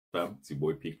Fam, it's your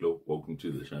boy Piccolo. Welcome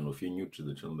to the channel. If you're new to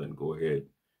the channel, then go ahead,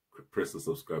 press the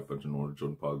subscribe button in order to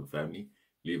join part of the family.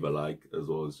 Leave a like, as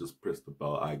well as just press the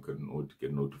bell icon in order to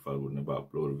get notified whenever I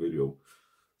upload a video.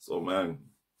 So man,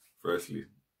 firstly,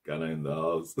 Ghana in the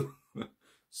house.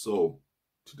 So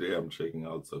today I'm checking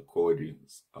out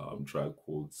Sarkodie's track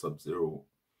called Sub-Zero.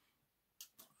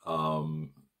 Don't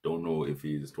know if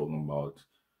he's talking about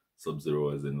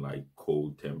Sub-Zero as in like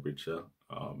cold temperature,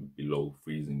 below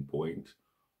freezing point,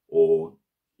 or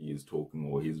he's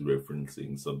talking or he's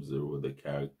referencing Sub-Zero, the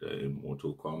character in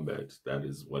Mortal Kombat. That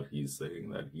is what he's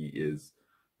saying, that he is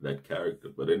that character.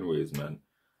 But anyways, man,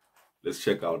 let's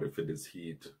check out if it is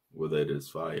heat, whether it is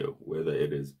fire, whether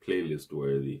it is playlist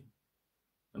worthy.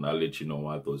 And I'll let you know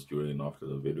my thoughts during and after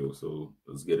the video. So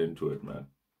let's get into it, man.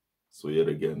 So yet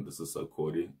again, this is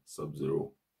Sarkodie,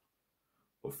 Sub-Zero,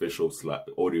 official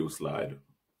audio slide.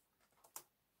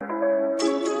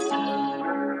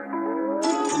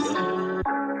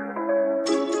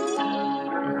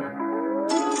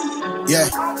 Yeah.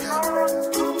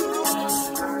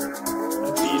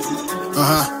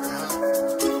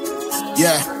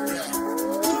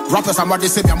 Yeah. Rappers, I'm what they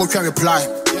say, I'm okay reply.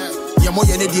 Yeah, more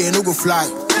than a day, no go fly.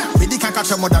 Me di can't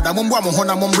catch a mother, I'm one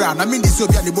hona mumbra. I mean, this will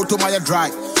be at the bottom of your dry.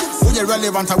 When you're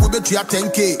relevant, I will bet you at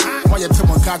 10K. Why you tell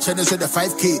me catch and the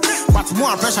 5K. But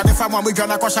more pressure if I'm with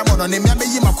Jana Koshamon on him. Maybe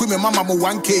my queen, mama,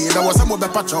 1K. There was some of the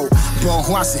patrol. Don't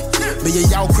hussy. Me a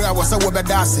yow cry was a woman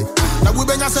dancing. Now we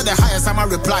been said the highest I'm a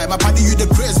reply. My party you the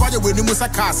praise while you win the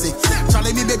Musakasi.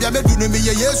 Charlie me baby, I made you me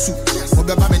a yesu.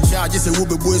 Obama in charge is a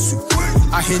woobe buesu.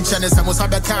 I hint Chinese and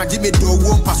Mosabe can't give me to a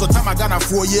womb pass. So time I got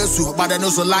 4 years. But I know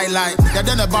so lie. They're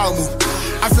done about me.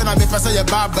 I feel like me pass a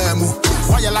babamu.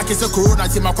 Why you like it's a corona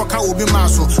team? I cock out be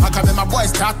maso. I can be my boys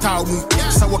start out.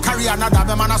 So we'll carry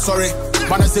another man. Sorry.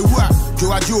 But I say what?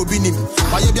 Joe Binim.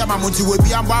 Why you be a mamunti will be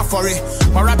a bar for it.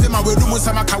 My rapping my way to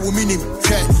Musamaka will mean him.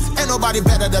 Ain't nobody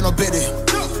better than Obede.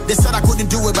 They said I couldn't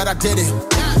do it, but I did it.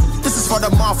 This is for the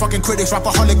motherfucking critics.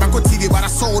 Rapaholic, Banco TV, but I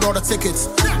sold all the tickets.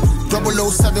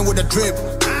 007 with a drip.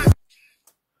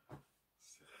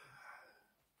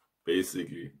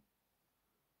 Basically,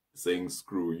 saying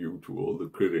screw you to all the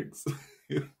critics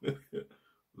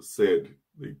who said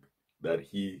that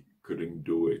he couldn't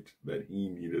do it, that he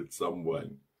needed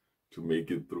someone to make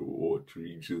it through or to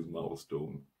reach his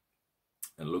milestone.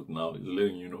 And look now, he's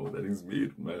letting you know that he's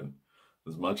made, man.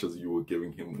 As much as you were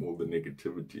giving him all the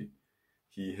negativity,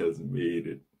 he has made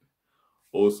it.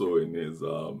 Also in his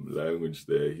language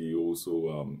there, he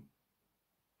also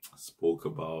spoke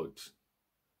about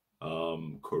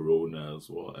Corona as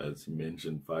well, as he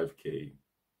mentioned 5K,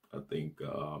 I think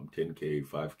 10K,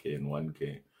 5K, and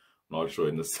 1K. Not sure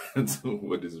in the sense of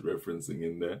what he's referencing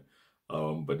in there,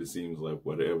 but it seems like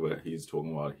whatever he's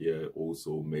talking about here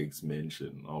also makes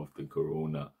mention of the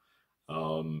Corona.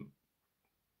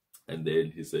 And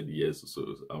then he said yes, so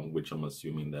which I'm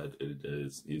assuming that it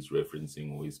is he's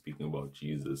referencing or he's speaking about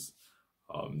Jesus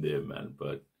there, man.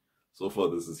 But so far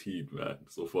this is heat, man.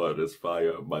 So far there's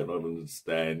fire. I might not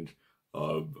understand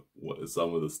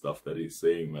some of the stuff that he's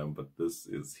saying, man, but this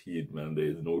is heat, man. There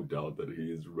is no doubt that he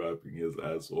is rapping his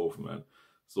ass off, man.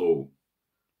 So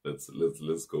let's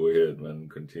go ahead, man,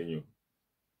 and continue.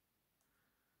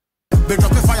 They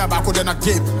drop a fire back with a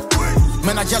dip.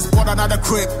 Man, I just bought another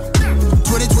crib.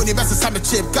 2020 best is a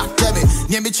chip. God damn it.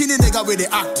 Yeah, me chini nigga with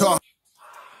the actor.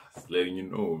 Just letting you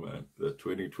know, man, that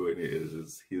 2020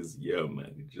 is his year,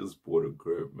 man. He just bought a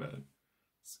crib, man.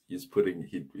 He's putting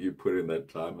he put in that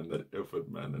time and that effort,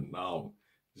 man, and now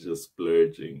he's just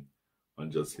splurging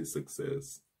on just his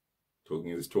success.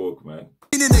 Talking his talk, man.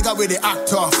 Chini nigga with the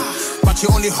actor, but you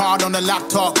only hard on the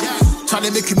laptop. Trying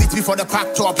to make you meet me for the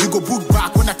pack top. You go book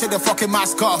back when I take the fucking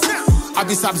mask off. I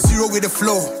be Sub-Zero with the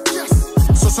flow.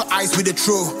 So ice with the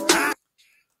true.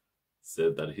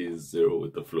 Said that he is zero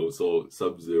with the flow. So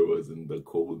Sub-Zero is in the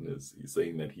coldness. He's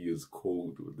saying that he is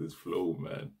cold with his flow,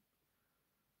 man.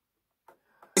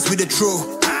 It's with the true.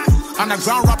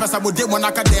 Underground rappers, I'm with them when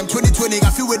I got them. 2020, I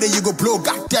feel with it, you go blow.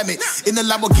 God damn it. In the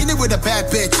Lamborghini with a bad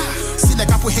bitch. See the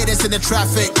couple haters in the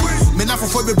traffic. Me not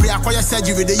for me break, I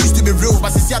surgery. They used to be real,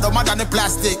 but since I don't matter than the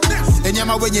plastic. And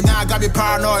yeah, when you now got me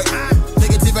paranoid.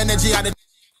 Negative energy out of.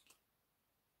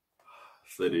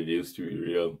 Said it used to be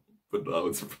real, but now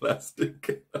it's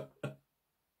plastic.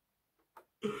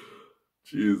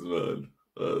 Jeez, man.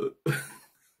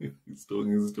 He's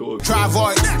talking his talk. Try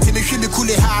avoid. See me feel me cool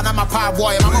hard. I'm a power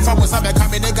boy. I'm from Mosabe,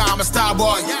 coming nigga. I'm a star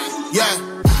boy. Yeah.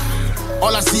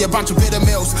 All I see a bunch of bitter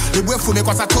males. They wait for me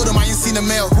cause I told them I ain't seen a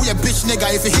mail. Who a bitch nigga,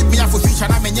 if you hit me out for feature,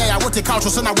 I mean yeah, I will take out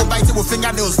so I will bite it with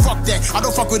fingernails. Fuck that. I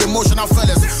don't fuck with emotional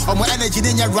fellas. All my energy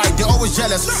then you're right, they always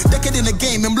jealous. Decade in the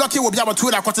game, and block you with your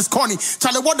Twitter cause it's corny.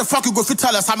 Charlie, what the fuck you go for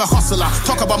tell us I'm a hustler.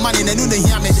 Talk about money and then you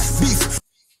hear me. Beef.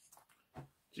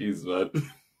 Jeez, man.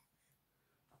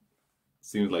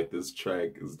 Seems like this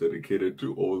track is dedicated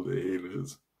to all the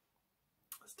haters.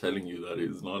 It's telling you that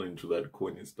he's not into that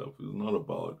corny stuff. It's not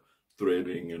about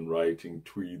threading and writing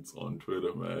tweets on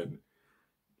Twitter, man.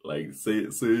 Like, say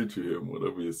to him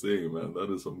whatever you're saying, man.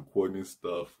 That is some corny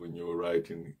stuff when you're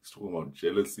writing. He's talking about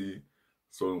jealousy.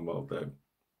 He's talking about that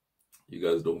you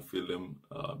guys don't feel him.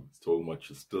 He's talking about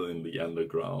you're still in the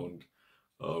underground.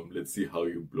 Let's see how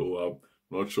you blow up.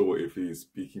 Not sure if he's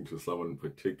speaking to someone in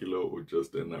particular or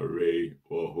just an array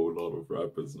or a whole lot of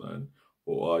rappers, man,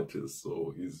 or artists.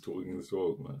 So he's talking his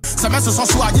talk, man. Semester so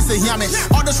I just hear me.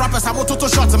 All these rappers have to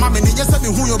shot my man. Yes,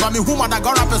 me who you but me who man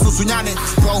got rappers so sunyane.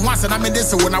 Well, once and I'm in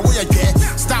this when I wear a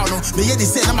style no. Me yedi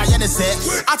say na my yedi say.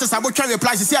 Artists have carry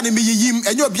replies see and me yim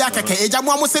and you be akeke. Eja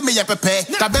mo say me ye pepe.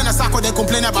 That Ben Sarkodie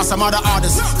complain about some other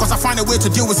artists. Cause I find a way to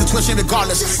deal with situation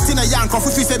regardless. Tina young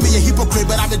coffee say me a hypocrite,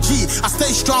 but I'm a G. I stay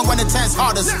strong when it turns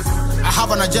hardest. I have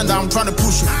an agenda, I'm trying to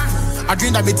push it. I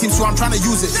dream that be team, so I'm trying to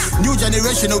use it. New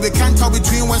generation, no, we can't tell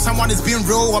between when someone is being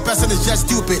real or person is just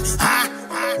stupid. Huh?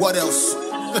 What else?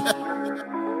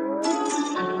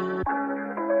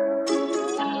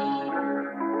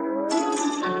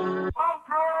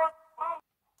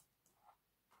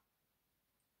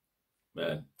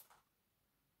 Man,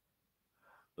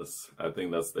 I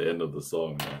think that's the end of the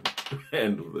song, man.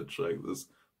 End of the track.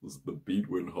 The beat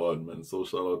went hard, man. So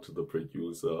shout out to the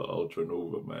producer, Ultra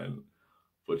Nova, man.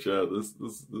 But yeah, this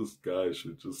guy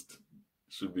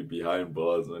should be behind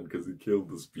bars, man, because he killed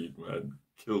this beat, man.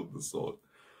 Killed the song.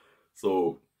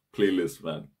 So playlist,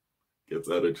 man,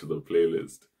 gets added to the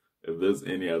playlist. If there's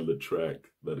any other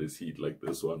track that is heat like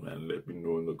this one, man, let me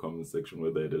know in the comment section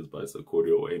whether it is by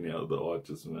Sarkodie or any other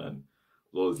artist, man.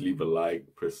 As well as leave a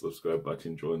like, press the subscribe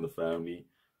button, join the family,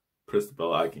 press the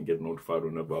bell icon, get notified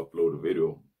whenever I upload a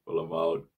video. Well, I'm out.